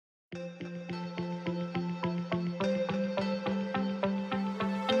Welcome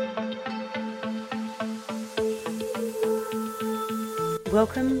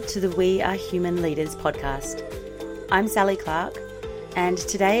to the We Are Human Leaders podcast. I'm Sally Clark, and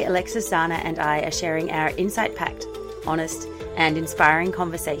today Alexis Zana and I are sharing our insight-packed, honest, and inspiring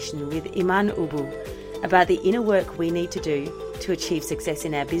conversation with Iman Oubou about the inner work we need to do to achieve success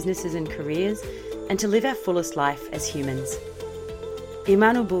in our businesses and careers and to live our fullest life as humans.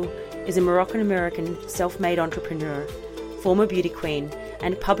 Iman Oubou is a Moroccan-American self-made entrepreneur, former beauty queen,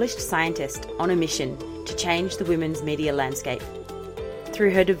 and published scientist on a mission to change the women's media landscape.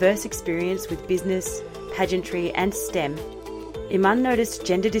 Through her diverse experience with business, pageantry, and STEM, Iman noticed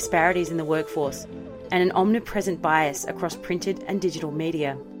gender disparities in the workforce and an omnipresent bias across printed and digital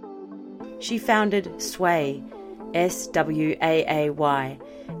media. She founded Sway, SWAAY,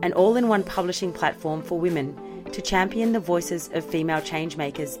 an all-in-one publishing platform for women to champion the voices of female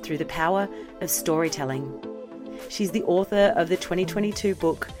changemakers through the power of storytelling. She's the author of the 2022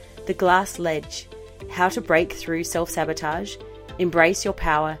 book, The Glass Ledge: How to Break Through Self-Sabotage, Embrace Your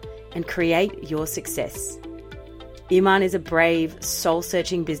Power, and Create Your Success. Iman is a brave,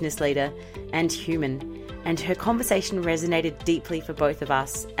 soul-searching business leader and human, and her conversation resonated deeply for both of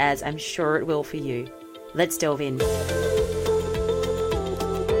us, as I'm sure it will for you. Let's delve in.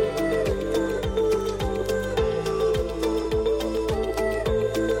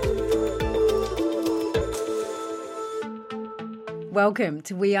 Welcome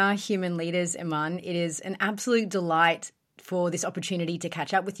to We Are Human Leaders, Iman. It is an absolute delight for this opportunity to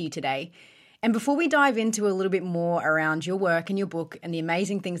catch up with you today. And before we dive into a little bit more around your work and your book and the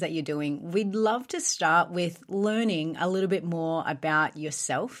amazing things that you're doing, we'd love to start with learning a little bit more about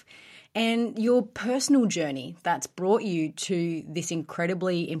yourself and your personal journey that's brought you to this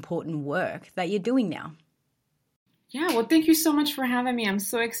incredibly important work that you're doing now. Yeah, well, thank you so much for having me. I'm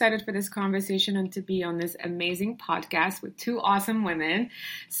so excited for this conversation and to be on this amazing podcast with two awesome women.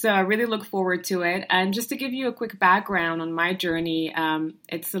 So I really look forward to it. And just to give you a quick background on my journey,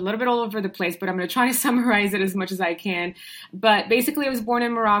 it's a little bit all over the place, but I'm going to try to summarize it as much as I can. But basically, I was born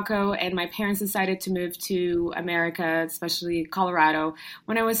in Morocco, and my parents decided to move to America, especially Colorado,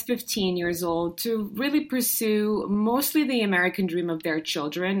 when I was 15 years old, to really pursue mostly the American dream of their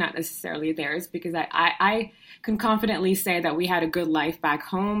children, not necessarily theirs, because I can confidently say that we had a good life back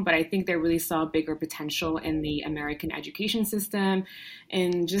home, but I think they really saw bigger potential in the American education system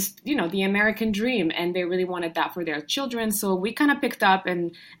and just, the American dream. And they really wanted that for their children. So we kind of picked up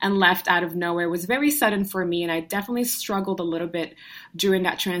and left out of nowhere. It was very sudden for me. And I definitely struggled a little bit during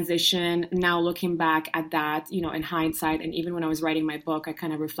that transition. Now looking back at that, in hindsight, and even when I was writing my book, I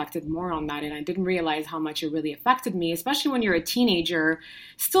kind of reflected more on that. And I didn't realize how much it really affected me, especially when you're a teenager,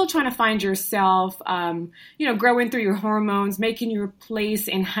 still trying to find yourself, growing through your hormones, making your place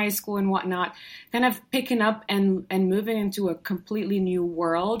in high school and whatnot, kind of picking up and moving into a completely new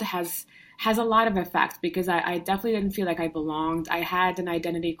world has a lot of effect, because I definitely didn't feel like I belonged. I had an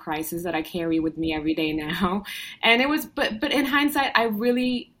identity crisis that I carry with me every day now. And it was, but in hindsight, I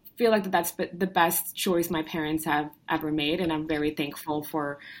really feel like that's the best choice my parents have ever made. And I'm very thankful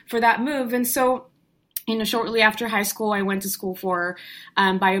for that move. And so, shortly after high school, I went to school for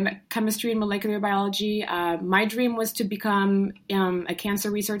biochemistry and molecular biology. My dream was to become a cancer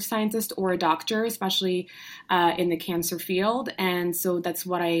research scientist or a doctor, especially in the cancer field. And so that's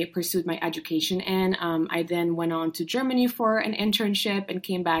what I pursued my education in. I then went on to Germany for an internship and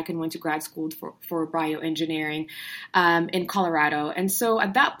came back and went to grad school for bioengineering in Colorado. And so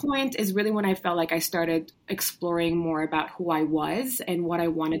at that point is really when I felt like I started exploring more about who I was and what I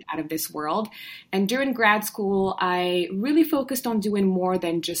wanted out of this world. And during grad school, I really focused on doing more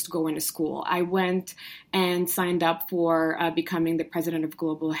than just going to school. I went and signed up for becoming the president of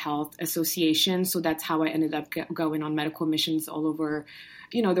Global Health Association. So that's how I ended up going on medical missions all over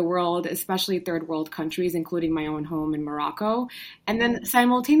the world, especially third world countries, including my own home in Morocco. And then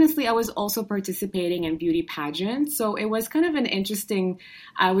simultaneously, I was also participating in beauty pageants. So it was kind of an interesting,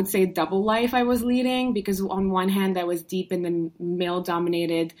 I would say, double life I was leading, because on one hand, I was deep in the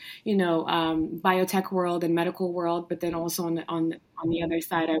male-dominated, biotech world and medical world, but then also on the other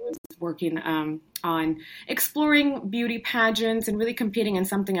side, I was working on exploring beauty pageants and really competing in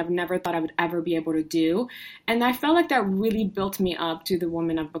something I've never thought I would ever be able to do. And I felt like that really built me up to the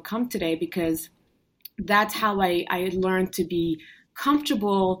woman I've become today, because that's how I learned to be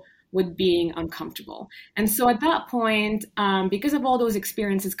comfortable with being uncomfortable. And so at that point, because of all those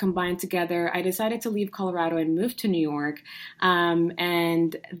experiences combined together, I decided to leave Colorado and move to New York.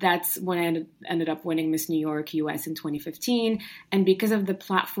 And that's when I ended up winning Miss New York US in 2015. And because of the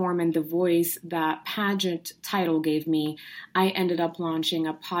platform and the voice that pageant title gave me, I ended up launching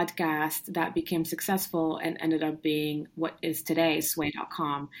a podcast that became successful and ended up being what is today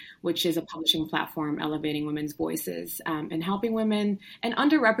Sway.com, which is a publishing platform elevating women's voices and helping women and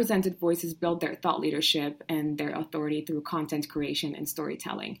underrepresented voices build their thought leadership and their authority through content creation and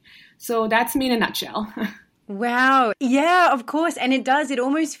storytelling. So that's me in a nutshell. Wow. Yeah, of course. And it does. It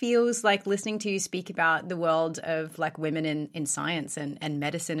almost feels like listening to you speak about the world of like women in science and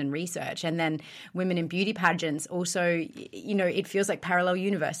medicine and research, and then women in beauty pageants. Also, it feels like parallel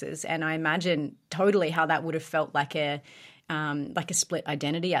universes. And I imagine totally how that would have felt like a split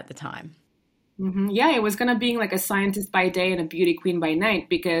identity at the time. Mm-hmm. Yeah, it was going to be like a scientist by day and a beauty queen by night,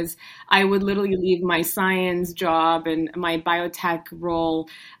 because I would literally leave my science job and my biotech role,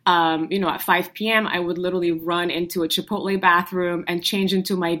 at 5 p.m. I would literally run into a Chipotle bathroom and change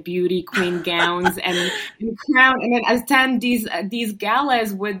into my beauty queen gowns and crown, and then attend these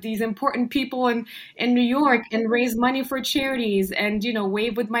galas with these important people in New York and raise money for charities and,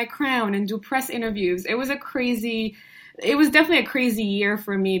 wave with my crown and do press interviews. It was definitely a crazy year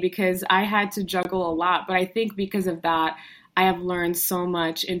for me because I had to juggle a lot. But I think because of that, I have learned so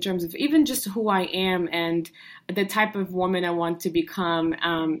much in terms of even just who I am and the type of woman I want to become.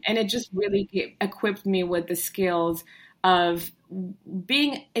 And it just really equipped me with the skills of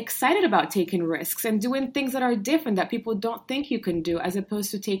being excited about taking risks and doing things that are different that people don't think you can do, as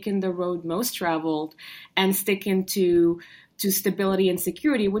opposed to taking the road most traveled and sticking to stability and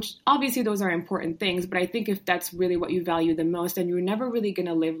security, which obviously those are important things. But I think if that's really what you value the most, then you're never really going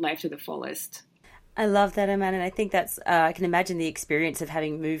to live life to the fullest. I love that, Iman. And I think that's, I can imagine the experience of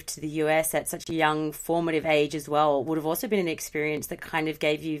having moved to the US at such a young, formative age as well would have also been an experience that kind of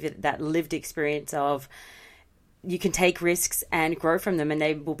gave you that lived experience of you can take risks and grow from them, and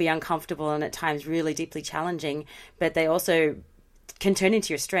they will be uncomfortable and at times really deeply challenging, but they also can turn into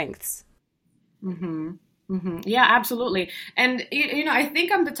your strengths. Mm-hmm. Mm-hmm. Yeah, absolutely. And, I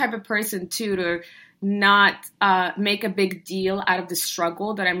think I'm the type of person too to not make a big deal out of the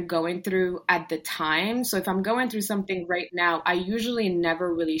struggle that I'm going through at the time. So if I'm going through something right now, I usually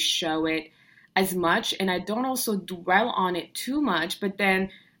never really show it as much. And I don't also dwell on it too much. But then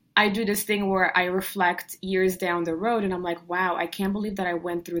I do this thing where I reflect years down the road and I'm like, wow, I can't believe that I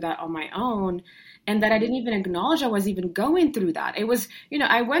went through that on my own. And that I didn't even acknowledge I was even going through that. It was,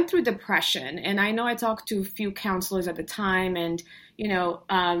 I went through depression, and I know I talked to a few counselors at the time, and,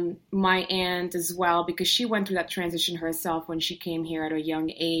 my aunt as well, because she went through that transition herself when she came here at a young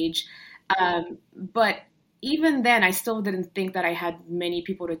age. But even then, I still didn't think that I had many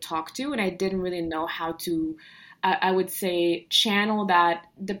people to talk to, and I didn't really know how to, I would say, channel that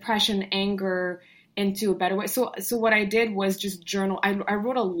depression, anger, into a better way. So what I did was just journal. I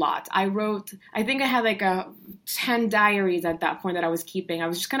wrote a lot. I think I had like 10 diaries at that point that I was keeping. I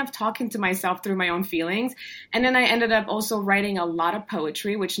was just kind of talking to myself through my own feelings. And then I ended up also writing a lot of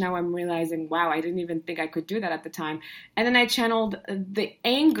poetry, which now I'm realizing, wow, I didn't even think I could do that at the time. And then I channeled the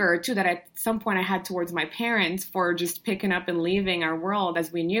anger too that at some point I had towards my parents for just picking up and leaving our world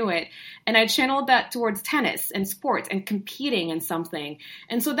as we knew it. And I channeled that towards tennis and sports and competing in something.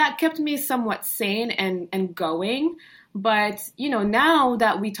 And so that kept me somewhat sane and going. But, now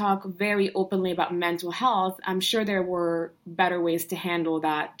that we talk very openly about mental health, I'm sure there were better ways to handle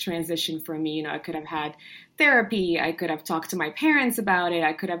that transition for me. I could have had therapy. I could have talked to my parents about it.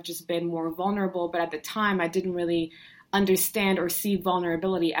 I could have just been more vulnerable. But at the time, I didn't really understand or see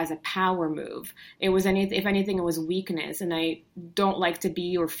vulnerability as a power move. It was if anything, it was weakness. And I don't like to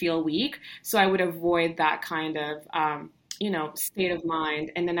be or feel weak. So I would avoid that kind of, state of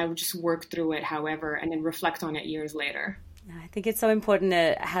mind. And then I would just work through it, however, and then reflect on it years later. I think it's so important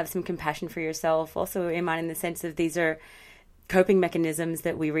to have some compassion for yourself. Also, Iman, in the sense of these are coping mechanisms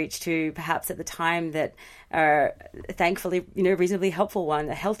that we reach to perhaps at the time that are thankfully, reasonably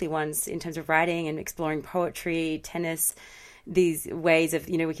healthy ones in terms of writing and exploring poetry, tennis, these ways of,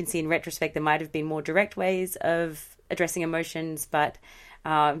 we can see in retrospect there might have been more direct ways of addressing emotions, but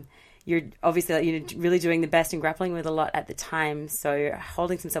you're obviously really doing the best and grappling with a lot at the time. So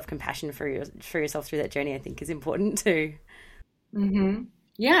holding some self-compassion for yourself through that journey, I think, is important too. Mm-hmm.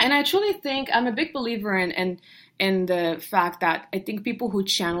 Yeah, and I truly think I'm a big believer in the fact that I think people who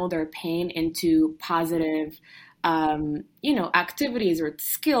channel their pain into positive, activities or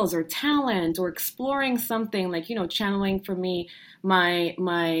skills or talent or exploring something like, channeling for me, my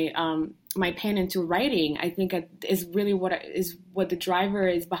my pen into writing, I think is really what the driver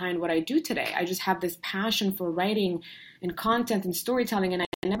is behind what I do today. I just have this passion for writing and content and storytelling, and I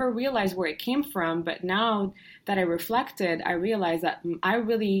never realized where it came from. But now that I reflected, I realized that I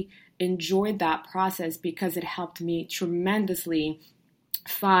really enjoyed that process because it helped me tremendously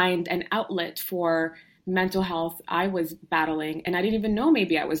find an outlet for mental health I was battling, and I didn't even know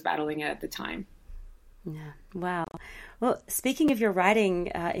maybe I was battling it at the time. Yeah. Wow. Well, speaking of your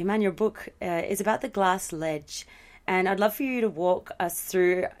writing, Iman, your book is about the glass ledge. And I'd love for you to walk us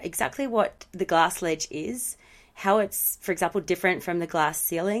through exactly what the glass ledge is, how it's, for example, different from the glass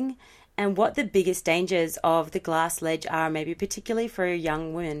ceiling, and what the biggest dangers of the glass ledge are, maybe particularly for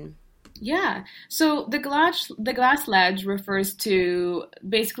young women. Yeah. So the glass ledge refers to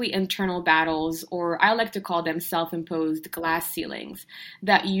basically internal battles, or I like to call them self-imposed glass ceilings,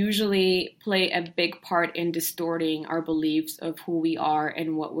 that usually play a big part in distorting our beliefs of who we are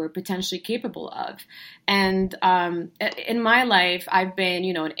and what we're potentially capable of. And in my life, I've been,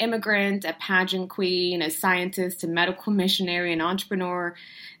 an immigrant, a pageant queen, a scientist, a medical missionary, an entrepreneur,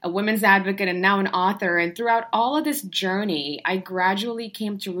 a women's advocate, and now an author. And throughout all of this journey, I gradually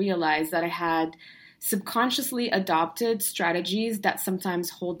came to realize that I had subconsciously adopted strategies that sometimes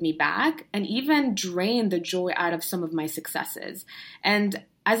hold me back and even drain the joy out of some of my successes. And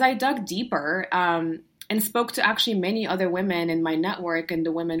as I dug deeper, and spoke to actually many other women in my network and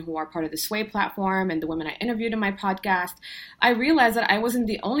the women who are part of the Sway platform and the women I interviewed in my podcast, I realized that I wasn't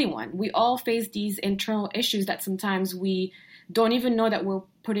the only one. We all face these internal issues that sometimes we don't even know that we're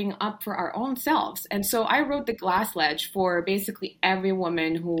putting up for our own selves. And so I wrote The Glass Ledge for basically every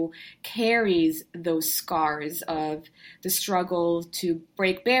woman who carries those scars of the struggle to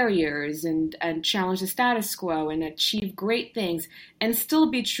break barriers and challenge the status quo and achieve great things and still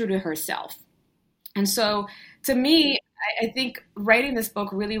be true to herself. And so to me, I think writing this book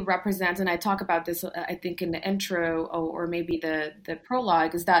really represents, and I talk about this, I think, in the intro or maybe the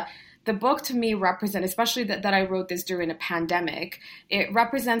prologue, is that the book to me represents, especially that I wrote this during a pandemic, it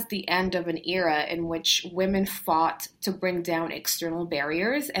represents the end of an era in which women fought to bring down external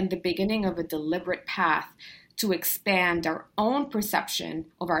barriers and the beginning of a deliberate path to expand our own perception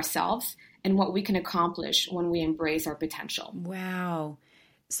of ourselves and what we can accomplish when we embrace our potential. Wow.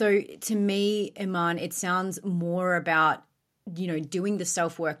 So to me, Iman, it sounds more about, doing the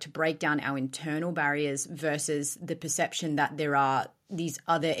self-work to break down our internal barriers versus the perception that there are these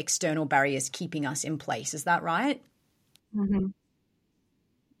other external barriers keeping us in place. Is that right? Mm-hmm.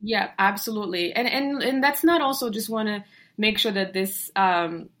 Yeah, absolutely. And that's not also just want to make sure that this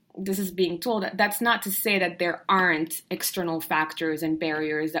is being told. That's not to say that there aren't external factors and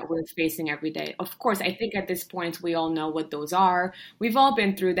barriers that we're facing every day. Of course, I think at this point, we all know what those are. We've all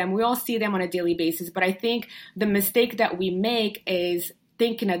been through them. We all see them on a daily basis. But I think the mistake that we make is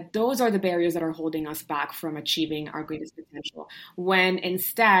thinking that those are the barriers that are holding us back from achieving our greatest potential, when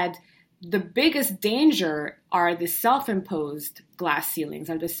instead the biggest danger are the self-imposed glass ceilings,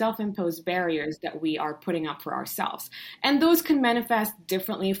 are the self-imposed barriers that we are putting up for ourselves. And those can manifest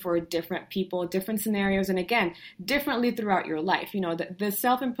differently for different people, different scenarios, and again, differently throughout your life. The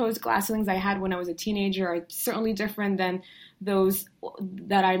self-imposed glass ceilings I had when I was a teenager are certainly different than those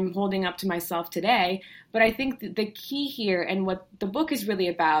that I'm holding up to myself today. But I think the key here, and what the book is really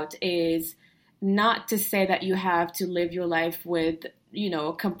about, is not to say that you have to live your life with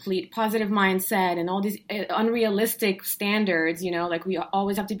a complete positive mindset and all these unrealistic standards, like we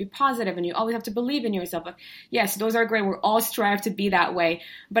always have to be positive and you always have to believe in yourself. But yes, those are great. We're all strive to be that way.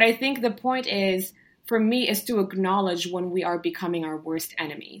 But I think the point is, for me, is to acknowledge when we are becoming our worst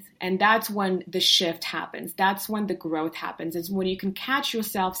enemies. And that's when the shift happens. That's when the growth happens. It's when you can catch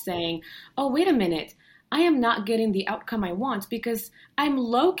yourself saying, oh, wait a minute, I am not getting the outcome I want because I'm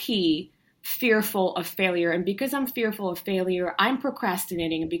low-key fearful of failure. And because I'm fearful of failure, I'm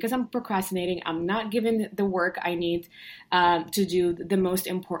procrastinating. And because I'm procrastinating, I'm not giving the work I need to do the most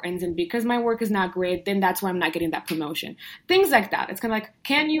important. And because my work is not great, then that's why I'm not getting that promotion. Things like that. It's kind of like,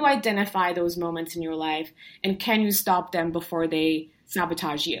 can you identify those moments in your life and can you stop them before they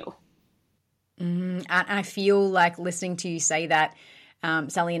sabotage you? And I feel like listening to you say that,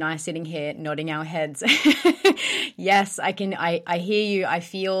 Sally and I are sitting here nodding our heads. Yes, I hear you. I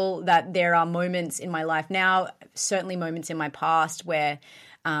feel that there are moments in my life now, certainly moments in my past where,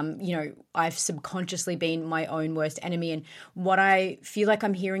 I've subconsciously been my own worst enemy. And what I feel like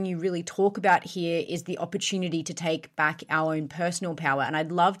I'm hearing you really talk about here is the opportunity to take back our own personal power. And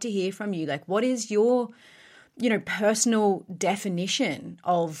I'd love to hear from you. Like, what is your personal definition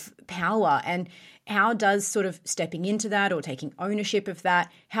of power, and how does sort of stepping into that or taking ownership of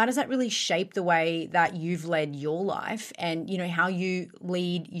that, how does that really shape the way that you've led your life and, how you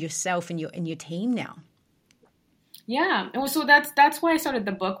lead yourself and your team now? Yeah. So that's why I started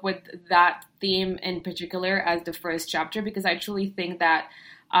the book with that theme in particular as the first chapter, because I truly think that,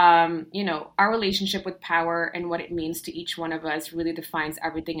 our relationship with power and what it means to each one of us really defines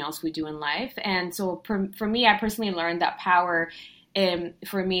everything else we do in life. And so for me, I personally learned that power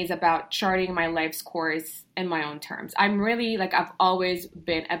for me is about charting my life's course in my own terms. I'm really I've always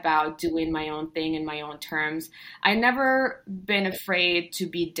been about doing my own thing in my own terms. I never been afraid to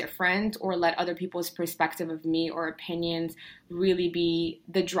be different or let other people's perspective of me or opinions really be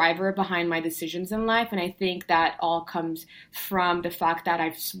the driver behind my decisions in life. And I think that all comes from the fact that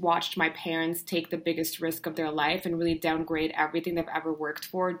I've watched my parents take the biggest risk of their life and really downgrade everything they've ever worked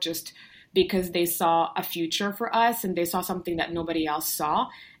for just because they saw a future for us and they saw something that nobody else saw.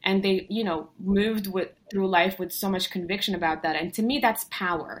 And they, moved through life with so much conviction about that. And to me, that's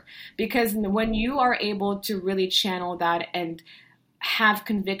power. Because when you are able to really channel that and have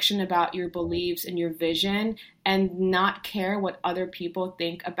conviction about your beliefs and your vision and not care what other people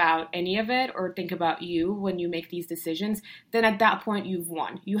think about any of it or think about you when you make these decisions, then at that point you've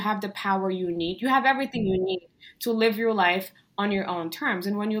won. You have the power you need. You have everything you need to live your life on your own terms.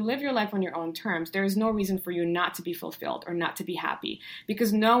 And when you live your life on your own terms, there is no reason for you not to be fulfilled or not to be happy,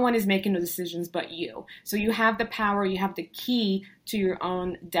 because no one is making the decisions but you. So you have the power, you have the key to your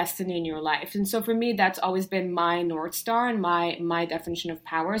own destiny in your life. And so for me, that's always been my North Star and my definition of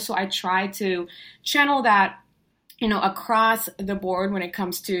power. So I try to channel that across the board when it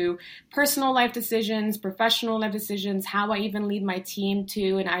comes to personal life decisions, professional life decisions, how I even lead my team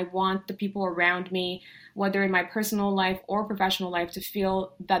too. And I want the people around me, whether in my personal life or professional life, to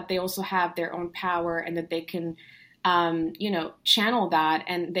feel that they also have their own power and that they can, channel that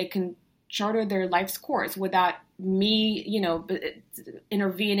and they can charter their life's course without me,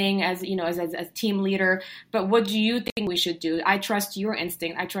 intervening as team leader. But what do you think we should do? I trust your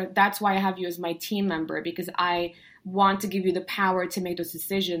instinct. That's why I have you as my team member, because I want to give you the power to make those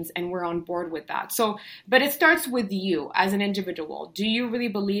decisions, and we're on board with that. So, but it starts with you as an individual. Do you really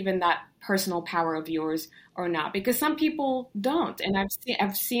believe in that personal power of yours or not? Because some people don't, and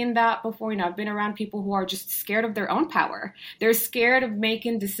I've seen that before. I've been around people who are just scared of their own power. They're scared of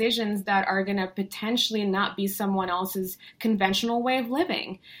making decisions that are going to potentially not be someone else's conventional way of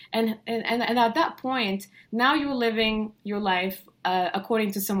living, and at that point, now you're living your life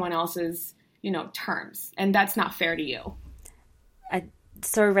according to someone else's terms. And that's not fair to you. It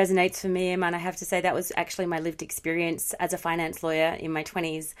so resonates for me, Iman. I have to say that was actually my lived experience as a finance lawyer in my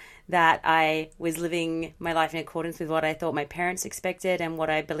 20s, that I was living my life in accordance with what I thought my parents expected and what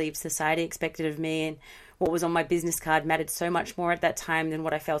I believed society expected of me, and what was on my business card mattered so much more at that time than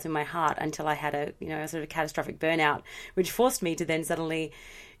what I felt in my heart, until I had a sort of catastrophic burnout, which forced me to then suddenly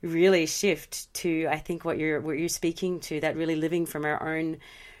really shift to, I think, what you're speaking to, that really living from our own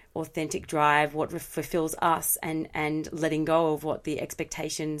authentic drive, what fulfills us, and letting go of what the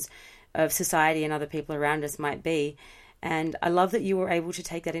expectations of society and other people around us might be. And I love that you were able to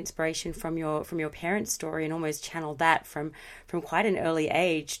take that inspiration from your parents' story and almost channel that from quite an early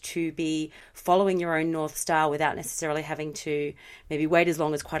age to be following your own North Star without necessarily having to maybe wait as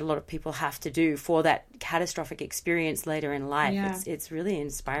long as quite a lot of people have to do for that catastrophic experience later in life. Yeah. It's really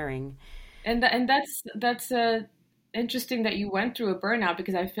inspiring. And that's interesting that you went through a burnout,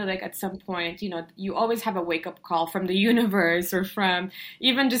 because I feel like at some point, you always have a wake-up call from the universe or from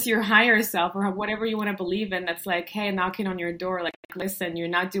even just your higher self or whatever you want to believe in, that's like, hey, knocking on your door, like, listen, you're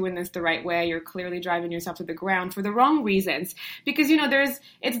not doing this the right way. You're clearly driving yourself to the ground for the wrong reasons. Because,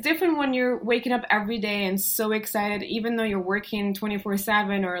 it's different when you're waking up every day and so excited, even though you're working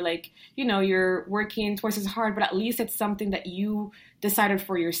 24/7 or you're working twice as hard, but at least it's something that you decided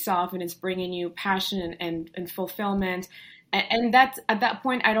for yourself and it's bringing you passion and fulfillment. And that's, at that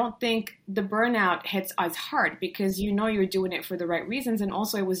point, I don't think the burnout hits as hard, because you're doing it for the right reasons. And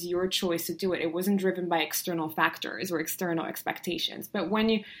also it was your choice to do it. It wasn't driven by external factors or external expectations. But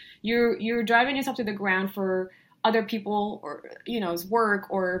when you're driving yourself to the ground for other people or, work,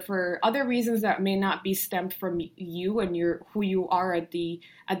 or for other reasons that may not be stemmed from you and who you are at the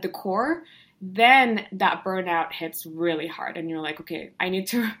core, then that burnout hits really hard. And you're like, okay, I need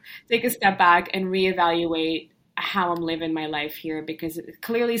to take a step back and reevaluate how I'm living my life here, because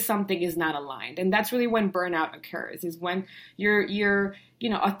clearly something is not aligned. And that's really when burnout occurs, is when your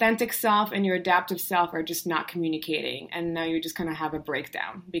authentic self and your adaptive self are just not communicating. And now you just kind of have a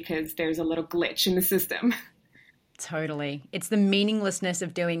breakdown because there's a little glitch in the system. Totally. It's the meaninglessness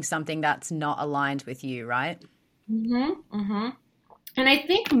of doing something that's not aligned with you, right? Mm-hmm, mm-hmm. And I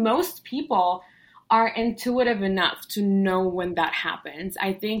think most people are intuitive enough to know when that happens.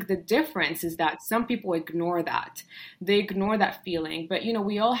 I think the difference is that some people ignore that. They ignore that feeling. But,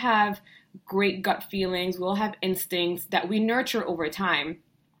 we all have great gut feelings. We all have instincts that we nurture over time.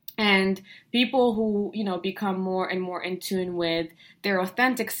 And people who, become more and more in tune with their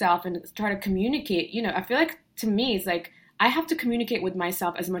authentic self and try to communicate, I feel like to me, it's like I have to communicate with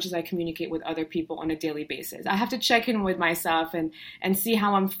myself as much as I communicate with other people on a daily basis. I have to check in with myself and see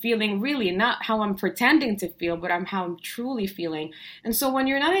how I'm feeling, really, not how I'm pretending to feel, but how I'm truly feeling. And so when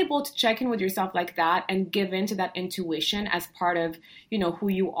you're not able to check in with yourself like that and give in to that intuition as part of, who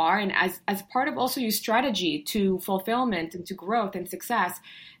you are and as part of also your strategy to fulfillment and to growth and success,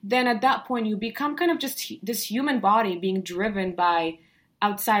 then at that point you become kind of just this human body being driven by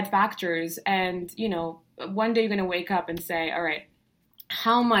outside factors. And, one day you're going to wake up and say, all right,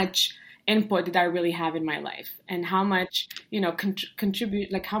 how much input did I really have in my life? And how much,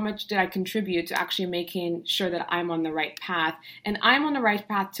 contribute, like how much did I contribute to actually making sure that I'm on the right path? And I'm on the right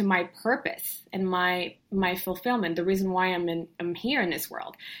path to my purpose and my fulfillment, the reason why I'm here in this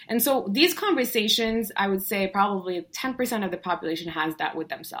world. And so these conversations, I would say probably 10% of the population has that with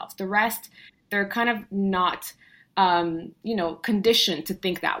themselves. The rest, they're kind of not, conditioned to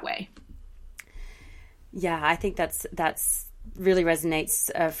think that way. Yeah, I think that's really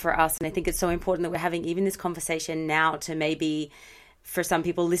resonates for us. And I think it's so important that we're having even this conversation now to maybe for some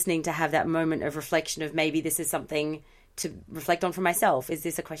people listening to have that moment of reflection of maybe this is something to reflect on for myself. Is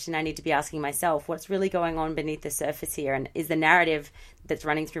this a question I need to be asking myself? What's really going on beneath the surface here? And is the narrative that's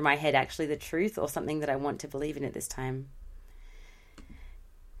running through my head actually the truth or something that I want to believe in at this time?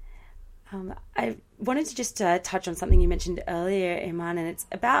 I wanted to just touch on something you mentioned earlier, Iman, and it's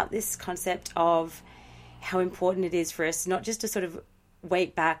about this concept of how important it is for us not just to sort of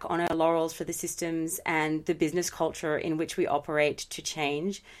wait back on our laurels for the systems and the business culture in which we operate to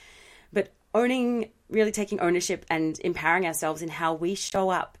change, but really taking ownership and empowering ourselves in how we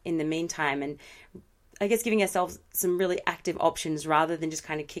show up in the meantime. And I guess giving ourselves some really active options rather than just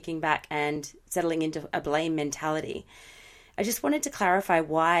kind of kicking back and settling into a blame mentality. I just wanted to clarify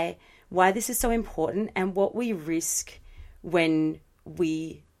why this is so important and what we risk when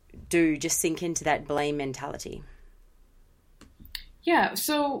we do just sink into that blame mentality. Yeah,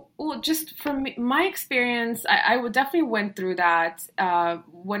 so just from my experience, I would definitely went through that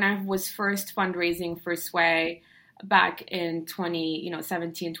when I was first fundraising for Sway back in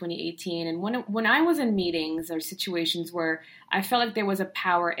 2017, 2018. And when I was in meetings or situations where I felt like there was a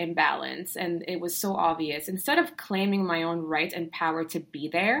power imbalance and it was so obvious, instead of claiming my own right and power to be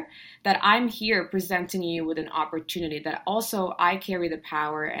there, that I'm here presenting you with an opportunity that also I carry the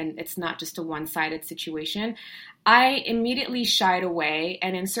power and it's not just a one-sided situation, I immediately shied away.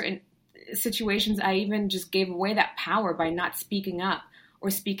 And in certain situations, I even just gave away that power by not speaking up or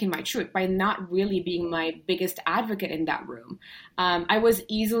speaking my truth, by not really being my biggest advocate in that room. I was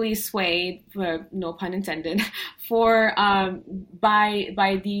easily swayed, no pun intended,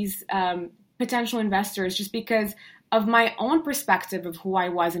 by these potential investors just because of my own perspective of who I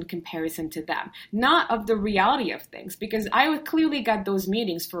was in comparison to them, not of the reality of things, because I clearly got those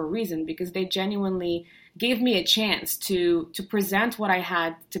meetings for a reason, because they genuinely gave me a chance to present what I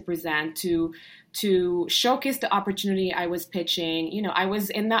had to present, to showcase the opportunity I was pitching. I was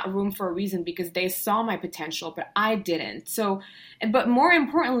in that room for a reason because they saw my potential, but I didn't. But more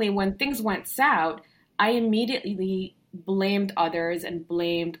importantly, when things went south, I immediately blamed others and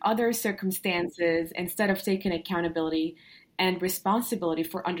blamed other circumstances instead of taking accountability and responsibility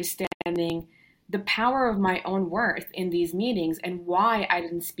for understanding the power of my own worth in these meetings and why I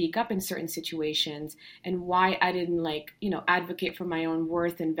didn't speak up in certain situations and why I didn't advocate for my own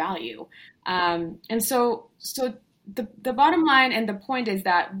worth and value. And so the bottom line and the point is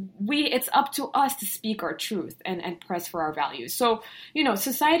that it's up to us to speak our truth and press for our values. So,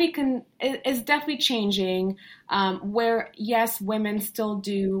 society is definitely changing, where yes, women still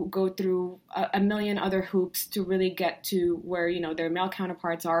do go through a million other hoops to really get to where, their male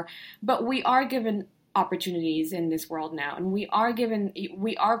counterparts are, but we are given opportunities in this world now, and we are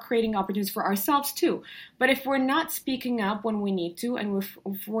creating opportunities for ourselves too. But if we're not speaking up when we need to, and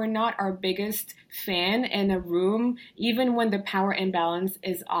if we're not our biggest fan in a room, even when the power imbalance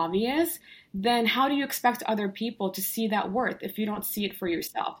is obvious, then how do you expect other people to see that worth if you don't see it for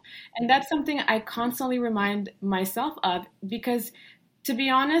yourself? And that's something I constantly remind myself of, because to be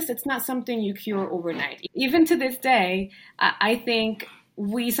honest, it's not something you cure overnight. Even to this day, I think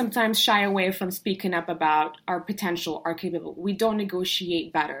we sometimes shy away from speaking up about our potential, our capability. We don't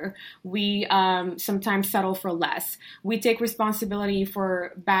negotiate better. We sometimes settle for less. We take responsibility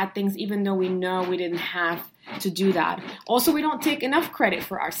for bad things, even though we know we didn't have to do that. Also, we don't take enough credit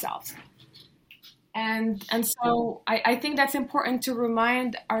for ourselves. And so I think that's important to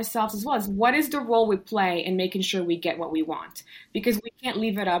remind ourselves as well, is what is the role we play in making sure we get what we want? Because we can't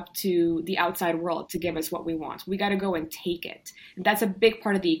leave it up to the outside world to give us what we want. We got to go and take it. And that's a big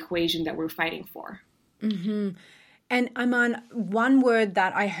part of the equation that we're fighting for. Mm-hmm. And Iman, one word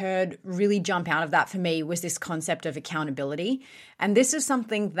that I heard really jump out of that for me was this concept of accountability. And this is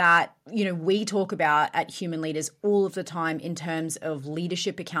something that, we talk about at Human Leaders all of the time in terms of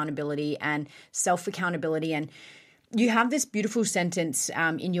leadership accountability and self-accountability. And you have this beautiful sentence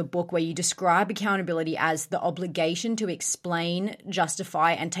in your book where you describe accountability as the obligation to explain,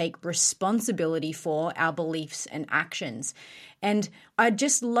 justify, and take responsibility for our beliefs and actions. And I'd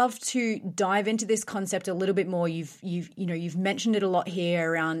just love to dive into this concept a little bit more. You've mentioned it a lot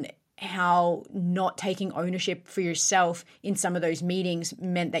here around how not taking ownership for yourself in some of those meetings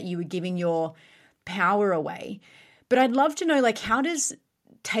meant that you were giving your power away. But I'd love to know, how does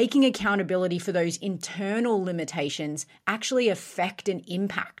taking accountability for those internal limitations actually affect and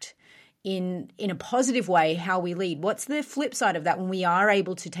impact in a positive way how we lead? What's the flip side of that when we are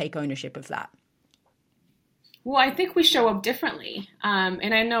able to take ownership of that? Well, I think we show up differently.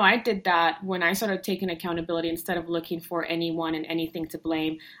 And I know I did that when I started taking accountability instead of looking for anyone and anything to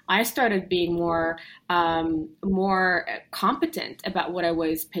blame. I started being more competent about what I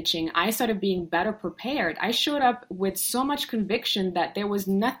was pitching. I started being better prepared. I showed up with so much conviction that there was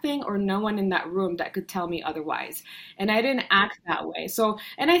nothing or no one in that room that could tell me otherwise. And I didn't act that way.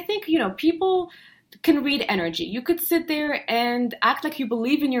 And I think, people can read energy. You could sit there and act like you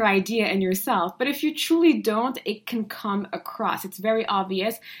believe in your idea and yourself, but if you truly don't, it can come across. It's very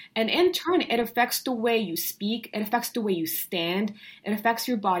obvious. And in turn, it affects the way you speak. It affects the way you stand. It affects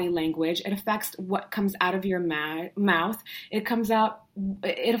your body language. It affects what comes out of your mouth. It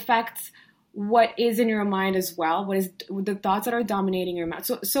affects what is in your mind as well, what is the thoughts that are dominating your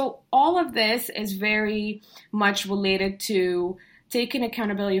mouth. So all of this is very much related to taking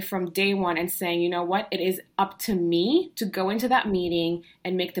accountability from day one and saying, you know what, it is up to me to go into that meeting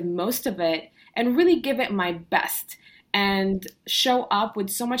and make the most of it and really give it my best and show up with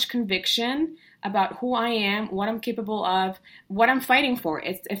so much conviction about who I am, what I'm capable of, what I'm fighting for.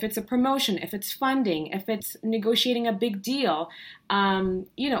 If it's a promotion, if it's funding, if it's negotiating a big deal,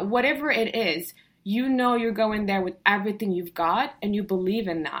 whatever it is, you're going there with everything you've got and you believe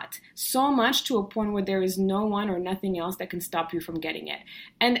in that so much to a point where there is no one or nothing else that can stop you from getting it.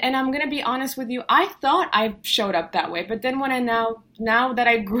 And I'm going to be honest with you, I thought I showed up that way, but then when now that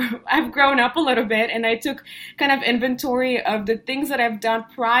I've grown up a little bit and I took kind of inventory of the things that I've done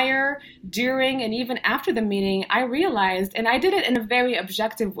prior, during, and even after the meeting, I realized, and I did it in a very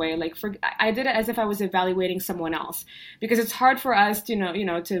objective way, I did it as if I was evaluating someone else, because it's hard for us to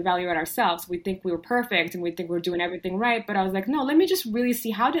to evaluate ourselves. We think we were perfect and we think we're doing everything right, but I was like, no, let me just really see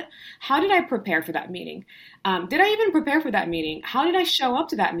how did I prepare for that meeting? Did I even prepare for that meeting? How did I show up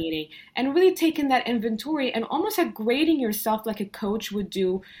to that meeting? And really taking that inventory and almost like grading yourself like a coach would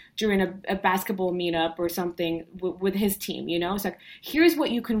do during a basketball meetup or something with his team, It's like, here's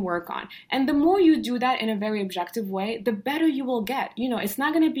what you can work on. And the more you do that in a very objective way, the better you will get. It's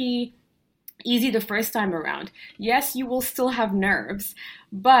not going to be easy the first time around. Yes, you will still have nerves,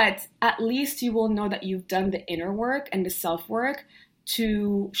 but at least you will know that you've done the inner work and the self-work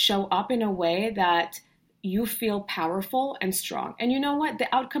to show up in a way that you feel powerful and strong. And you know what?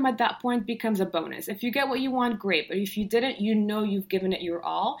 The outcome at that point becomes a bonus. If you get what you want, great. But if you didn't, you've given it your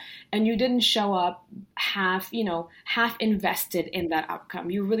all and you didn't show up half invested in that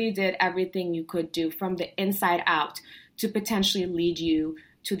outcome. You really did everything you could do from the inside out to potentially lead you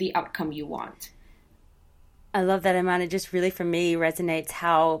to the outcome you want. I love that, Iman. It just really, for me, resonates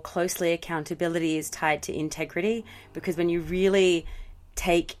how closely accountability is tied to integrity, because when you really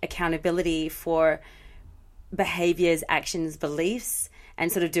take accountability for behaviors, actions, beliefs,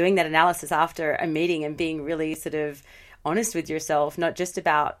 and sort of doing that analysis after a meeting and being really sort of honest with yourself, not just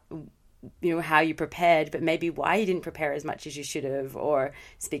about how you prepared, but maybe why you didn't prepare as much as you should have, or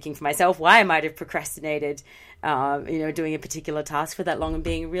speaking for myself, why I might have procrastinated, doing a particular task for that long, and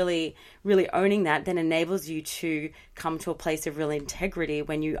being really, really owning that then enables you to come to a place of real integrity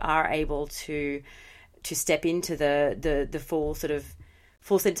when you are able to step into the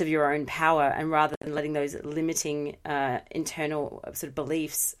full sense of your own power, and rather than letting those limiting internal sort of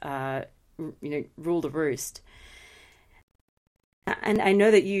beliefs, rule the roost. And I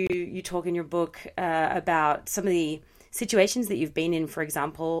know that you talk in your book about some of the situations that you've been in, for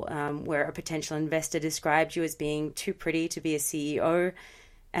example, where a potential investor described you as being too pretty to be a CEO.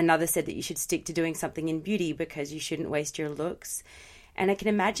 Another said that you should stick to doing something in beauty because you shouldn't waste your looks. And I can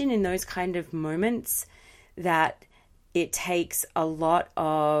imagine in those kind of moments that it takes a lot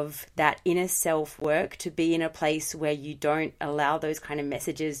of that inner self work to be in a place where you don't allow those kind of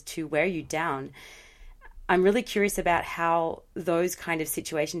messages to wear you down. I'm really curious about how those kind of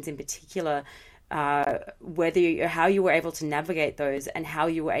situations in particular, how you were able to navigate those and how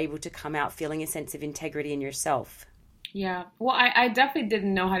you were able to come out feeling a sense of integrity in yourself. Yeah, well, I definitely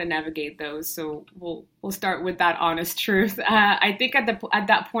didn't know how to navigate those, so we'll start with that honest truth. I think at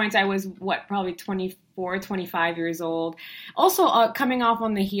that point I was probably 24, 25 years old. Also coming off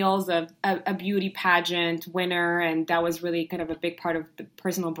on the heels of a beauty pageant winner, and that was really kind of a big part of the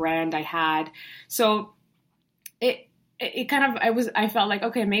personal brand I had. So I felt like,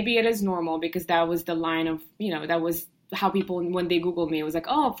 okay, maybe it is normal, because that was the line of, that was how people, when they Googled me, it was like,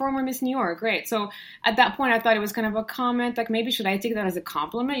 oh, former Miss New York, great. So at that point, I thought it was kind of a comment, like, maybe should I take that as a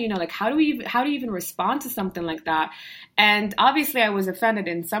compliment? Like, how do you even respond to something like that? And obviously I was offended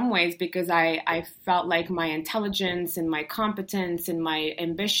in some ways, because I felt like my intelligence and my competence and my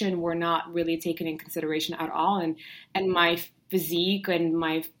ambition were not really taken in consideration at all. And my physique and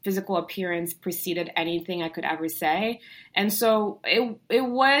my physical appearance preceded anything I could ever say. And so it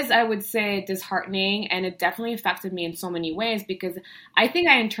was, I would say, disheartening, and it definitely affected me in so many ways, because I think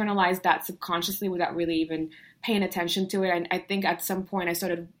I internalized that subconsciously without really even paying attention to it. And I think at some point I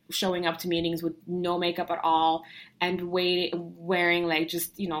started showing up to meetings with no makeup at all and wearing like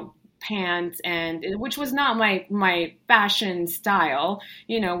just, pants, and which was not my fashion style.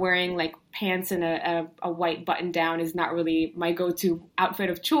 Wearing like pants and a white button down is not really my go-to outfit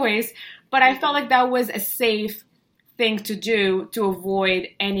of choice, but I felt like that was a safe thing to do to avoid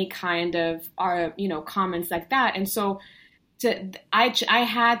any kind of comments like that. And so I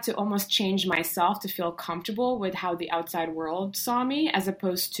had to almost change myself to feel comfortable with how the outside world saw me, as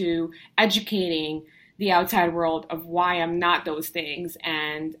opposed to educating the outside world of why I'm not those things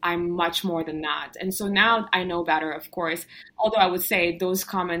and I'm much more than that. And so now I know better, of course, although I would say those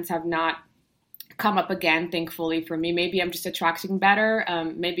comments have not come up again, thankfully, for me. Maybe I'm just attracting better.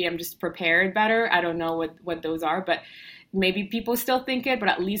 Maybe I'm just prepared better. I don't know what those are, but maybe people still think it, but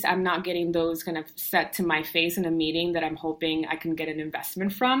at least I'm not getting those kind of set to my face in a meeting that I'm hoping I can get an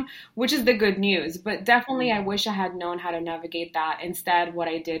investment from, which is the good news. But definitely I wish I had known how to navigate that. Instead, what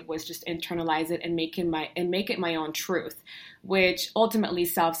I did was just internalize it and make it my own truth, which ultimately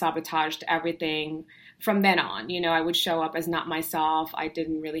self-sabotaged everything from then on. I would show up as not myself. I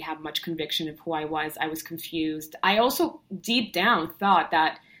didn't really have much conviction of who I was. I was confused. I also deep down thought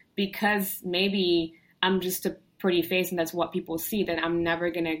that because maybe I'm just a pretty face and that's what people see, then I'm never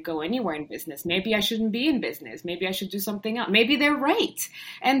going to go anywhere in business. Maybe I shouldn't be in business. Maybe I should do something else. Maybe they're right.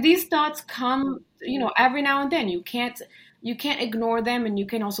 And these thoughts come, every now and then. You can't ignore them, and you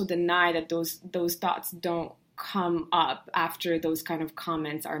can also deny that those thoughts don't come up after those kind of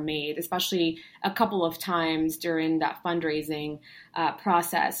comments are made, especially a couple of times during that fundraising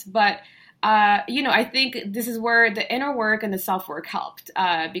process. But I think this is where the inner work and the self-work helped,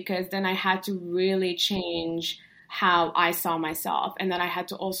 because then I had to really change how I saw myself. And then I had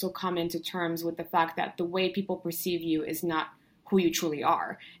to also come into terms with the fact that the way people perceive you is not who you truly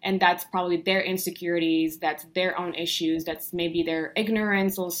are. And that's probably their insecurities, that's their own issues, that's maybe their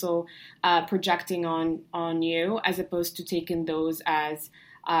ignorance also projecting on you, as opposed to taking those as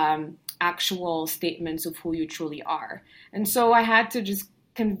actual statements of who you truly are. And so I had to just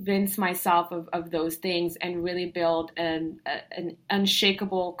convince myself of those things and really build an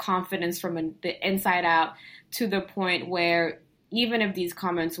unshakable confidence from the inside out, to the point where even if these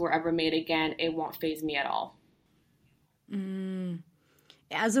comments were ever made again, it won't faze me at all.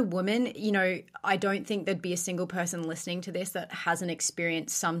 As a woman, I don't think there'd be a single person listening to this that hasn't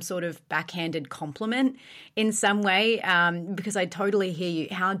experienced some sort of backhanded compliment in some way, because I totally hear you.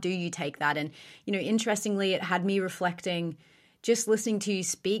 How do you take that? And, interestingly, it had me reflecting, just listening to you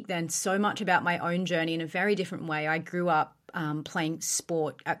speak then, so much about my own journey in a very different way. I grew up playing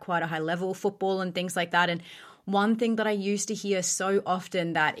sport at quite a high level, football and things like that. And one thing that I used to hear so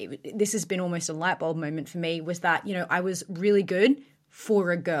often that this has been almost a light bulb moment for me was that, I was really good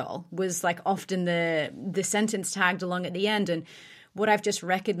for a girl, was like often the sentence tagged along at the end. And what I've just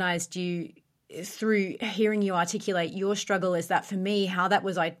recognized through hearing you articulate your struggle is that for me, how that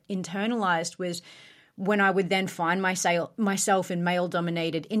was internalized was when I would then find myself in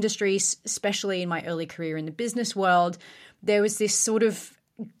male-dominated industries, especially in my early career in the business world, there was this sort of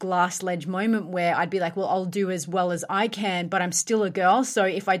glass ledge moment where I'd be like, well, I'll do as well as I can, but I'm still a girl. So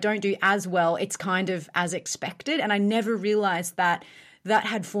if I don't do as well, it's kind of as expected. And I never realized that that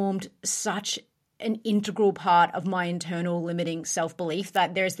had formed such an integral part of my internal limiting self-belief,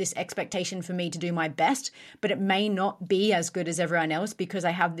 that there's this expectation for me to do my best, but it may not be as good as everyone else because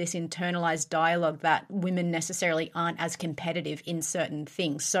I have this internalized dialogue that women necessarily aren't as competitive in certain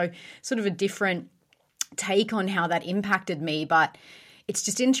things. So sort of a different take on how that impacted me. But it's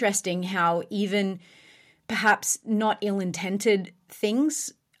just interesting how even perhaps not ill-intended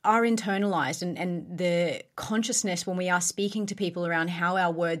things are internalized, and the consciousness when we are speaking to people around how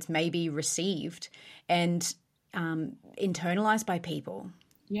our words may be received and internalized by people.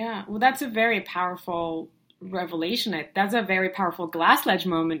 Yeah, well, that's a very powerful revelation. That's a very powerful glass ledge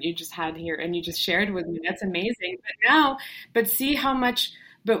moment you just had here and you just shared with me. That's amazing.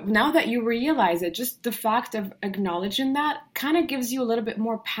 But now that you realize it, just the fact of acknowledging that kind of gives you a little bit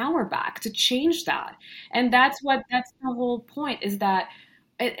more power back to change that. And that's the whole point, is that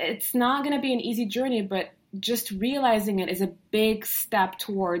it's not going to be an easy journey, but just realizing it is a big step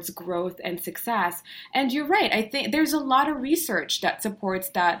towards growth and success. And you're right. I think there's a lot of research that supports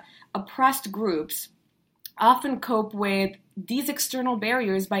that oppressed groups often cope with these external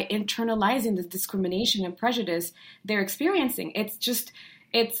barriers by internalizing the discrimination and prejudice they're experiencing.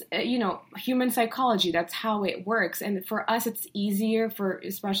 It's human psychology. That's how it works. And for us, it's easier for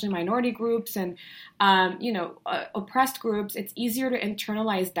especially minority groups and, oppressed groups. It's easier to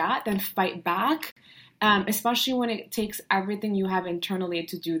internalize that than fight back, especially when it takes everything you have internally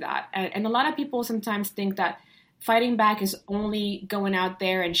to do that. And a lot of people sometimes think that fighting back is only going out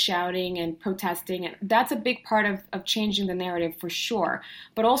there and shouting and protesting. And that's a big part of changing the narrative for sure.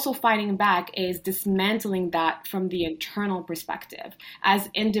 But also fighting back is dismantling that from the internal perspective as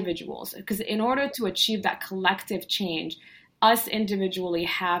individuals. Because in order to achieve that collective change, us individually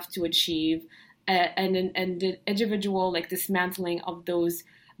have to achieve an individual dismantling of those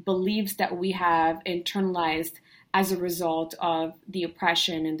beliefs that we have internalized as a result of the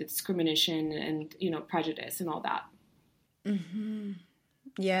oppression and the discrimination and, prejudice and all that. Mm-hmm.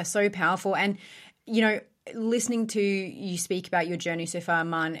 Yeah, so powerful. And, listening to you speak about your journey so far,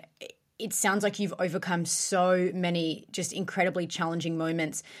 Iman, it sounds like you've overcome so many just incredibly challenging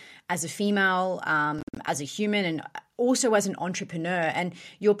moments as a female, as a human, and also as an entrepreneur. And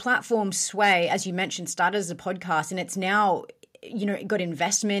your platform, Sway, as you mentioned, started as a podcast, and it's now it got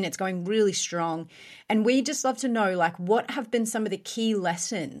investment, it's going really strong. And we just love to know, what have been some of the key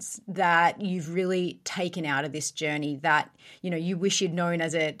lessons that you've really taken out of this journey that, you wish you'd known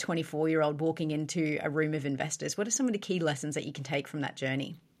as a 24-year-old walking into a room of investors? What are some of the key lessons that you can take from that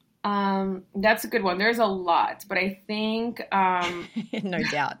journey? That's a good one. There's a lot, but I think... no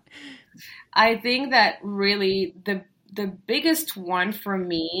doubt. I think that really the biggest one for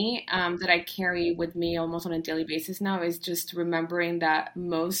me that I carry with me almost on a daily basis now is just remembering that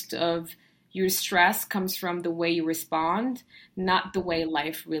most of your stress comes from the way you respond, not the way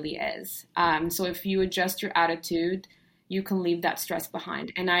life really is. So if you adjust your attitude, you can leave that stress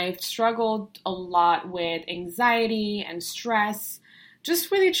behind. And I've struggled a lot with anxiety and stress,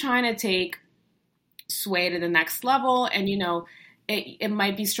 just really trying to take Sway to the next level. And, it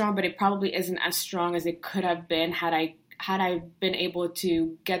might be strong, but it probably isn't as strong as it could have been had I been able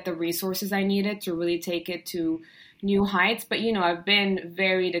to get the resources I needed to really take it to new heights. But, I've been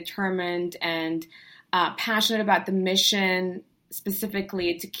very determined and passionate about the mission,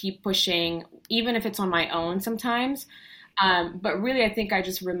 specifically to keep pushing, even if it's on my own sometimes. But really, I think I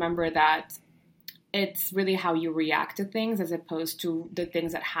just remember that it's really how you react to things as opposed to the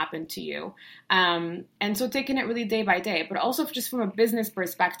things that happen to you. And so taking it really day by day, but also just from a business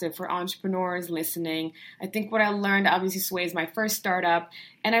perspective for entrepreneurs listening, I think what I learned, obviously Sway is my first startup,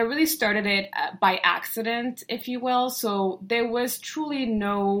 and I really started it by accident, if you will. So there was truly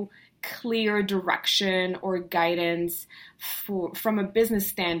no clear direction or guidance from a business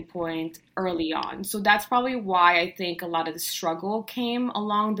standpoint early on. So that's probably why I think a lot of the struggle came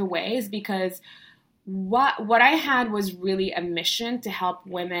along the way, is because what I had was really a mission to help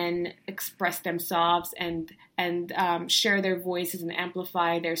women express themselves and share their voices and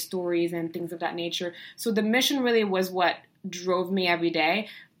amplify their stories and things of that nature. So the mission really was what drove me every day.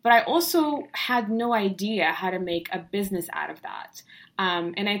 But I also had no idea how to make a business out of that.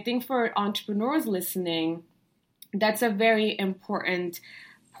 And I think for entrepreneurs listening, that's a very important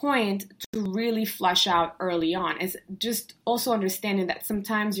point to really flush out early on is just also understanding that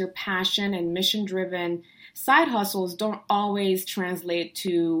sometimes your passion and mission-driven side hustles don't always translate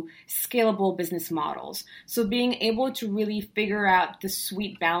to scalable business models. So being able to really figure out the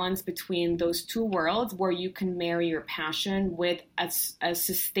sweet balance between those two worlds where you can marry your passion with a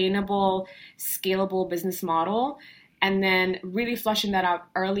sustainable, scalable business model, and then really flushing that out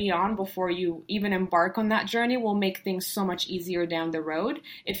early on before you even embark on that journey will make things so much easier down the road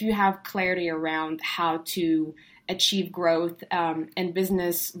if you have clarity around how to achieve growth and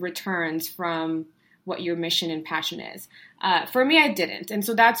business returns from what your mission and passion is. For me, I didn't. And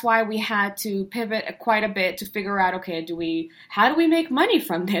so that's why we had to pivot quite a bit to figure out, okay, how do we make money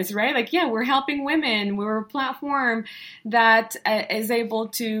from this, right? Like, yeah, we're helping women. We're a platform that is able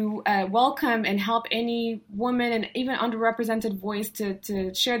to welcome and help any woman and even underrepresented voice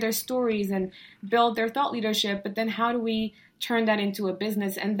to share their stories and build their thought leadership. But then how do we turn that into a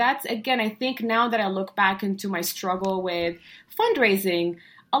business? And that's, again, I think now that I look back into my struggle with fundraising,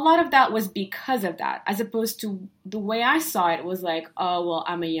 a lot of that was because of that, as opposed to the way I saw it was like, oh, well,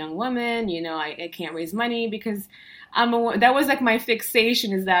 I'm a young woman, I can't raise money because that was like my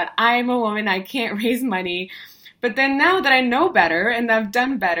fixation, is that I'm a woman, I can't raise money. But then now that I know better and I've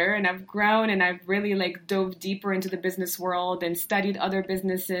done better and I've grown and I've really like dove deeper into the business world and studied other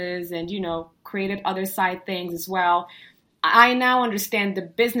businesses and, created other side things as well, I now understand the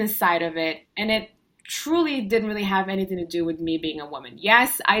business side of it, and it truly didn't really have anything to do with me being a woman.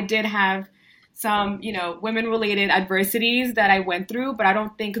 Yes, I did have some, women-related adversities that I went through, but I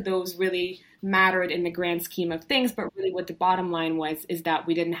don't think those really mattered in the grand scheme of things. But really what the bottom line is that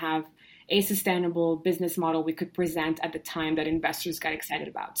we didn't have a sustainable business model we could present at the time that investors got excited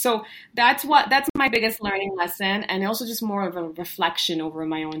about. So that's my biggest learning lesson, and also just more of a reflection over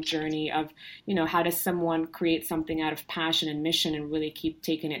my own journey of, how does someone create something out of passion and mission and really keep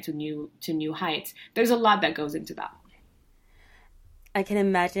taking it to new heights. There's a lot that goes into that. I can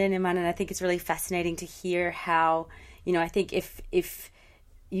imagine, Iman, and I think it's really fascinating to hear how, I think if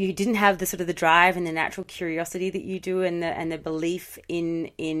you didn't have the sort of the drive and the natural curiosity that you do, and the belief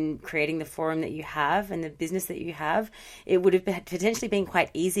in creating the forum that you have and the business that you have, it would have potentially been quite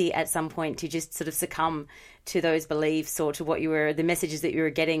easy at some point to just sort of succumb to those beliefs or to the messages that you were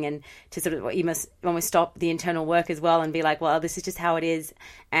getting, and to sort of you must almost stop the internal work as well and be like, well, this is just how it is,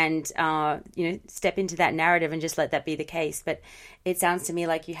 and step into that narrative and just let that be the case. But it sounds to me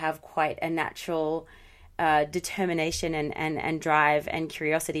like you have quite a natural determination and drive and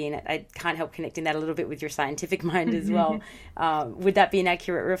curiosity, and I can't help connecting that a little bit with your scientific mind as well. Would that be an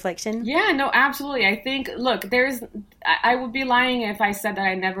accurate reflection? Yeah, no, absolutely. I think, look, I would be lying if I said that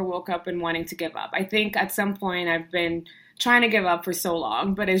I never woke up and wanting to give up. I think at some point I've been trying to give up for so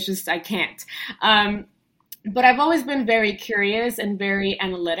long, but it's just, I can't. But I've always been very curious and very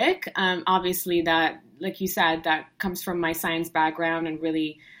analytic. Obviously that, like you said, that comes from my science background, and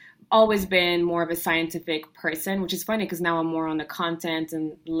really always been more of a scientific person, which is funny because now I'm more on the content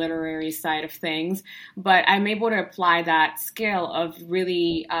and literary side of things. But I'm able to apply that skill of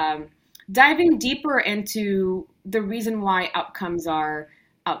really diving deeper into the reason why outcomes are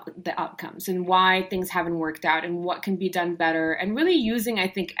the outcomes, and why things haven't worked out, and what can be done better, and really using, I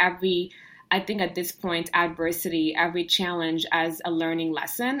think at this point, adversity, every challenge as a learning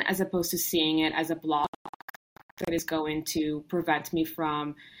lesson, as opposed to seeing it as a block that is going to prevent me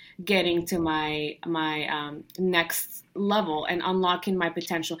from getting to my next level and unlocking my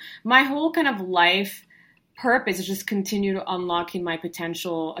potential. My whole kind of life purpose is just continue to unlocking my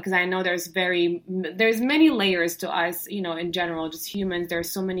potential, because I know there's many layers to us, in general, just humans.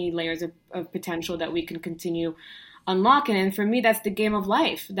 There's so many layers of potential that we can continue unlocking. And for me, that's the game of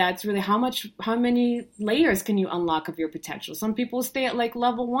life. That's really how many layers can you unlock of your potential? Some people stay at like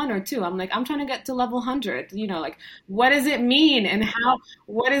level 1 or 2. I'm like, I'm trying to get to level 100. Like, what does it mean? And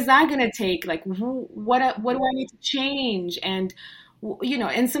what is that going to take? Like, what do I need to change? And,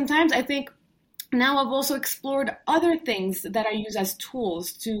 and sometimes I think now I've also explored other things that I use as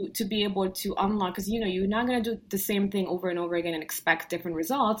tools to be able to unlock, because you're not going to do the same thing over and over again and expect different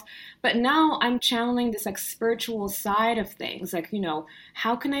results. But now I'm channeling this like spiritual side of things, like,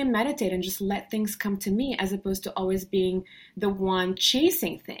 how can I meditate and just let things come to me, as opposed to always being the one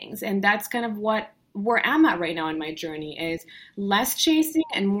chasing things. And that's kind of where I'm at right now in my journey, is less chasing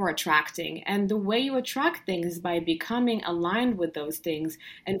and more attracting. And the way you attract things is by becoming aligned with those things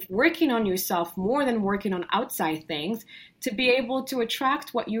and working on yourself more than working on outside things, to be able to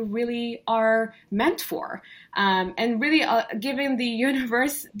attract what you really are meant for. And really giving the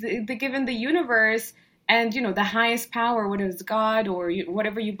universe, given the universe and, the highest power, whether it's God or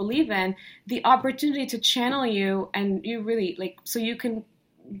whatever you believe in, the opportunity to channel you, and you really so you can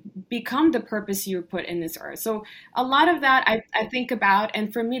become the purpose you put in this earth. So a lot of that I think about,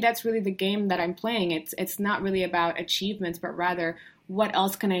 and for me, that's really the game that I'm playing. It's not really about achievements, but rather what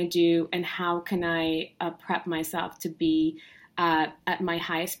else can I do and how can I prep myself to be at my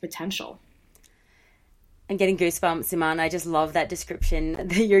highest potential. I'm getting goosebumps, Iman. I just love that description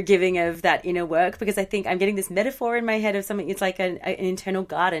that you're giving of that inner work, because I think I'm getting this metaphor in my head of something. It's like an internal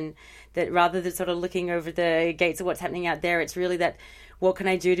garden, that rather than sort of looking over the gates of what's happening out there, it's really that, what can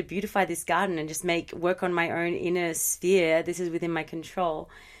I do to beautify this garden and just work on my own inner sphere? This is within my control.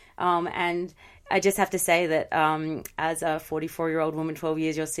 And I just have to say that as a 44-year-old woman, 12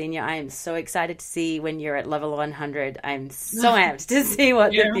 years your senior, I am so excited to see when you're at level 100. I'm so amped to see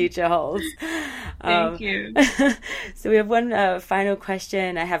what the future holds. Thank you. So we have one final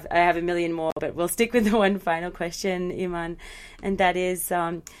question. I have a million more, but we'll stick with the one final question, Iman. And that is,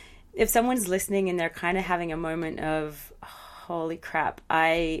 if someone's listening and they're kind of having a moment of, holy crap,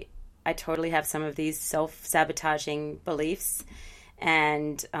 I totally have some of these self-sabotaging beliefs.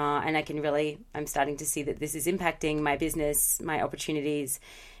 And I can really, I'm starting to see that this is impacting my business, my opportunities,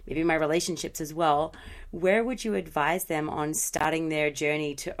 maybe my relationships as well. Where would you advise them on starting their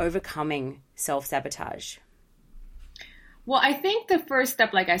journey to overcoming self-sabotage? Well, I think the first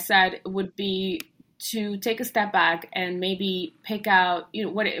step, like I said, would be to take a step back and maybe pick out,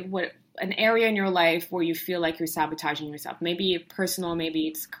 what an area in your life where you feel like you're sabotaging yourself. Maybe personal, maybe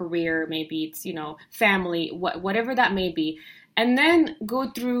it's career, maybe it's, family, whatever that may be. And then go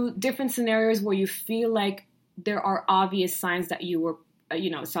through different scenarios where you feel like there are obvious signs that you were,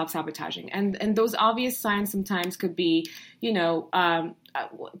 self-sabotaging. And those obvious signs sometimes could be,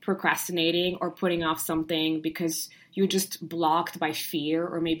 procrastinating or putting off something because you're just blocked by fear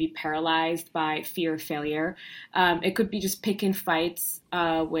or maybe paralyzed by fear of failure. It could be just picking fights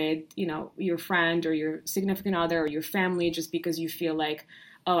with, your friend or your significant other or your family just because you feel like,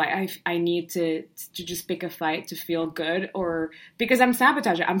 oh, I need to just pick a fight to feel good, or because I'm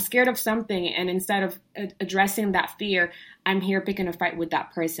sabotaging. I'm scared of something, and instead of addressing that fear, I'm here picking a fight with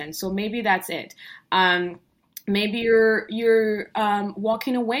that person. So maybe that's it. Maybe you're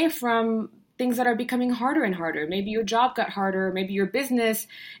walking away from things that are becoming harder and harder. Maybe your job got harder. Maybe your business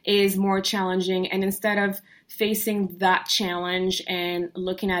is more challenging, and instead of facing that challenge and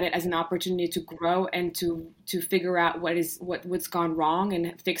looking at it as an opportunity to grow and to figure out what's gone wrong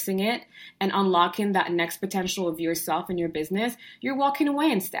and fixing it and unlocking that next potential of yourself and your business, you're walking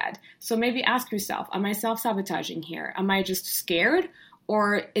away instead. So maybe ask yourself, am I self-sabotaging here? Am I just scared?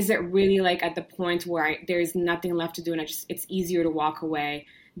 Or is it really like at the point where there's nothing left to do and it's easier to walk away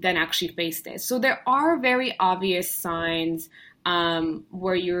than actually face this? So there are very obvious signs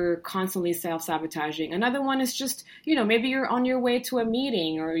where you're constantly self-sabotaging. Another one is just, maybe you're on your way to a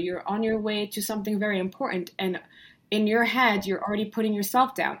meeting or you're on your way to something very important, and in your head, you're already putting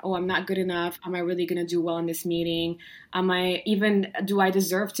yourself down. Oh, I'm not good enough. Am I really going to do well in this meeting? Do I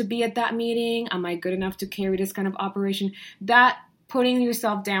deserve to be at that meeting? Am I good enough to carry this kind of operation? That putting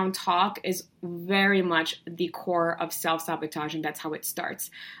yourself down talk is very much the core of self-sabotage, and that's how it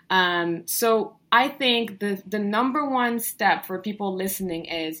starts. So I think the number one step for people listening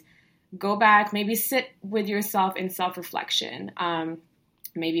is go back, maybe sit with yourself in self-reflection.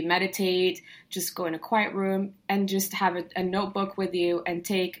 Maybe meditate, just go in a quiet room and just have a notebook with you and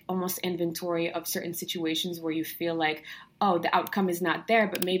take almost inventory of certain situations where you feel like, oh, the outcome is not there,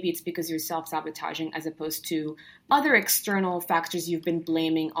 but maybe it's because you're self-sabotaging as opposed to other external factors you've been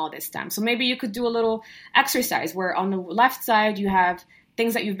blaming all this time. So maybe you could do a little exercise where on the left side you have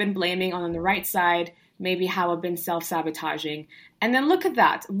things that you've been blaming, on the right side maybe how I've been self-sabotaging. And then look at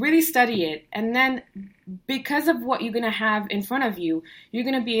that, really study it. And then because of what you're going to have in front of you, you're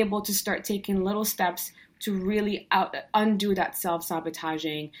going to be able to start taking little steps to really undo that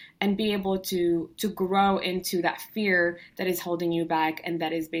self-sabotaging and be able to grow into that fear that is holding you back and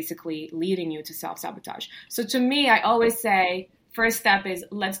that is basically leading you to self-sabotage. So to me, I always say, first step is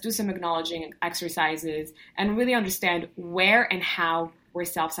let's do some acknowledging exercises and really understand where and how we're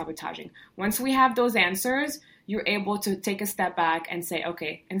self-sabotaging. Once we have those answers, you're able to take a step back and say,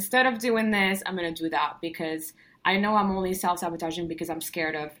 okay, instead of doing this, I'm going to do that because I know I'm only self-sabotaging because I'm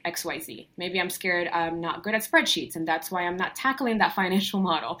scared of XYZ. Maybe I'm scared I'm not good at spreadsheets, and that's why I'm not tackling that financial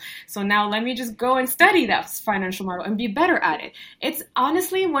model. So now let me just go and study that financial model and be better at it. It's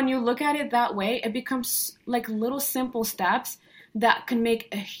honestly, when you look at it that way, it becomes like little simple steps that can make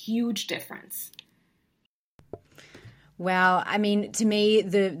a huge difference. Wow. I mean, to me,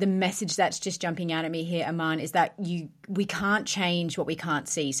 the message that's just jumping out at me here, Iman, is that we can't change what we can't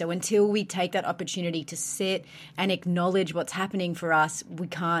see. So until we take that opportunity to sit and acknowledge what's happening for us, we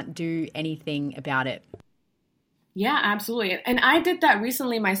can't do anything about it. Yeah, absolutely. And I did that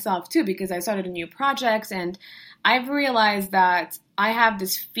recently myself too, because I started a new project and I've realized that I have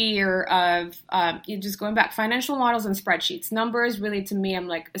this fear of just going back, financial models and spreadsheets. Numbers really to me, I'm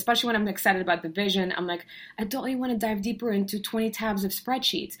like, especially when I'm excited about the vision, I'm like, I don't really want to dive deeper into 20 tabs of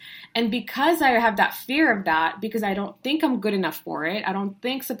spreadsheets. And because I have that fear of that, because I don't think I'm good enough for it, I don't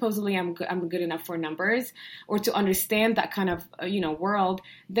think supposedly I'm good enough for numbers or to understand that kind of, world,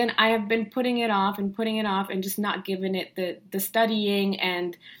 then I have been putting it off and just not giving it the studying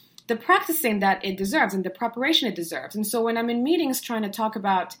and the practicing that it deserves and the preparation it deserves. And so when I'm in meetings trying to talk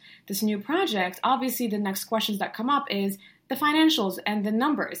about this new project, obviously the next questions that come up is the financials and the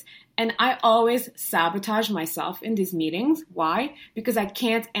numbers. And I always sabotage myself in these meetings. Why? Because I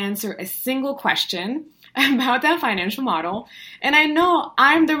can't answer a single question about that financial model. And I know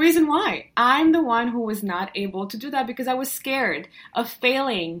I'm the reason why. I'm the one who was not able to do that because I was scared of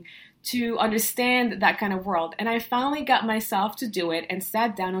failing to understand that kind of world. And I finally got myself to do it and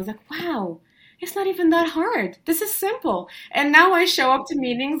sat down. I was like, wow, it's not even that hard. This is simple. And now I show up to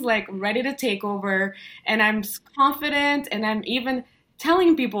meetings like ready to take over, and I'm confident, and I'm even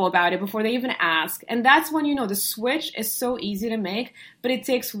telling people about it before they even ask. And that's when, the switch is so easy to make, but it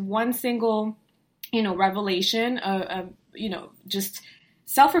takes one single, revelation of just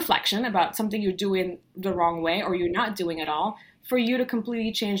self-reflection about something you're doing the wrong way or you're not doing at all, for you to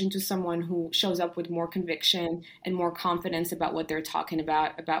completely change into someone who shows up with more conviction and more confidence about what they're talking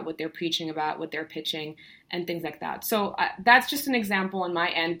about what they're preaching about, what they're pitching, and things like that. So that's just an example on my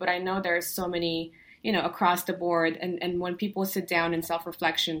end, but I know there's so many, across the board. And when people sit down in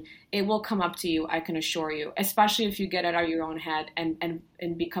self-reflection, it will come up to you, I can assure you, especially if you get it out of your own head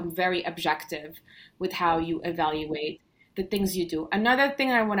and become very objective with how you evaluate the things you do. Another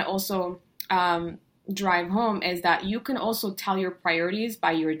thing I want to also drive home is that you can also tell your priorities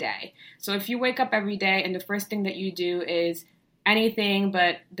by your day. So if you wake up every day and the first thing that you do is anything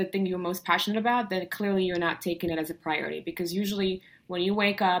but the thing you're most passionate about, then clearly you're not taking it as a priority. Because usually when you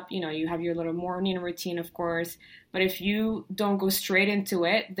wake up, you have your little morning routine, of course, but if you don't go straight into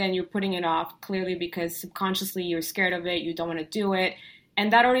it, then you're putting it off clearly because subconsciously you're scared of it, you don't want to do it.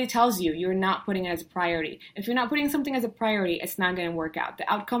 And that already tells you you're not putting it as a priority. If you're not putting something as a priority, it's not going to work out. The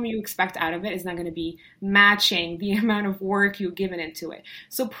outcome you expect out of it is not going to be matching the amount of work you've given into it.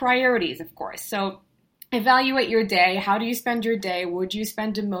 So priorities, of course. So evaluate your day. How do you spend your day? Where do you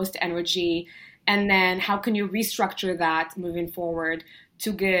spend the most energy? And then how can you restructure that moving forward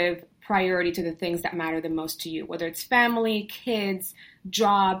to give priority to the things that matter the most to you, whether it's family, kids,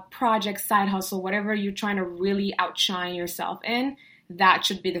 job, project, side hustle, whatever you're trying to really outshine yourself in. That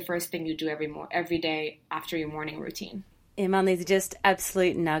should be the first thing you do every day after your morning routine. Iman, these are just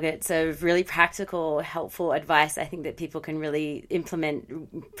absolute nuggets of really practical, helpful advice I think that people can really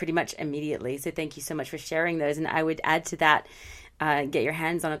implement pretty much immediately. So thank you so much for sharing those. And I would add to that, get your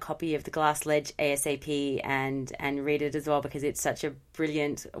hands on a copy of The Glass Ledge ASAP and read it as well, because it's such a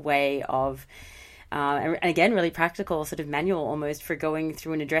brilliant way of and again, really practical sort of manual almost for going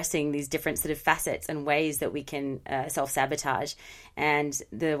through and addressing these different sort of facets and ways that we can self-sabotage, and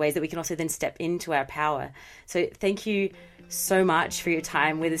the ways that we can also then step into our power. So thank you so much for your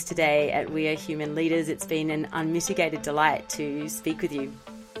time with us today at We Are Human Leaders. It's been an unmitigated delight to speak with you.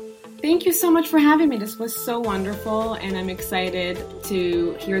 Thank you so much for having me. This was so wonderful, and I'm excited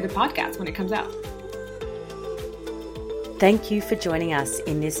to hear the podcast when it comes out. Thank you for joining us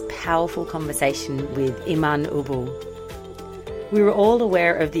in this powerful conversation with Iman Oubou. We were all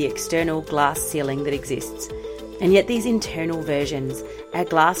aware of the external glass ceiling that exists, and yet these internal versions, our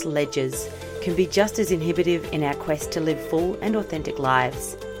glass ledges, can be just as inhibitive in our quest to live full and authentic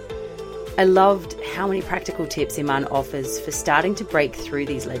lives. I loved how many practical tips Iman offers for starting to break through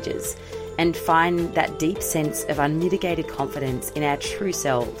these ledges and find that deep sense of unmitigated confidence in our true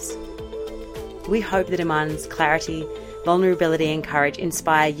selves. We hope that Iman's clarity, vulnerability and courage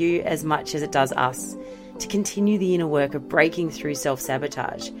inspire you as much as it does us to continue the inner work of breaking through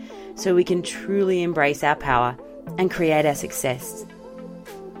self-sabotage so we can truly embrace our power and create our success.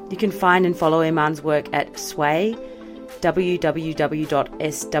 You can find and follow Iman's work at Sway,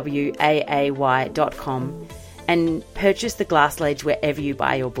 www.swaay.com, and purchase The Glass Ledge wherever you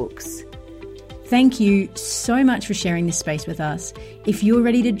buy your books. Thank you so much for sharing this space with us. If you're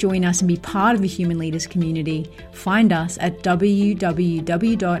ready to join us and be part of the Human Leaders community, find us at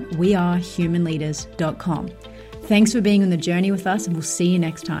www.wearehumanleaders.com. Thanks for being on the journey with us, and we'll see you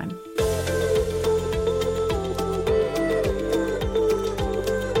next time.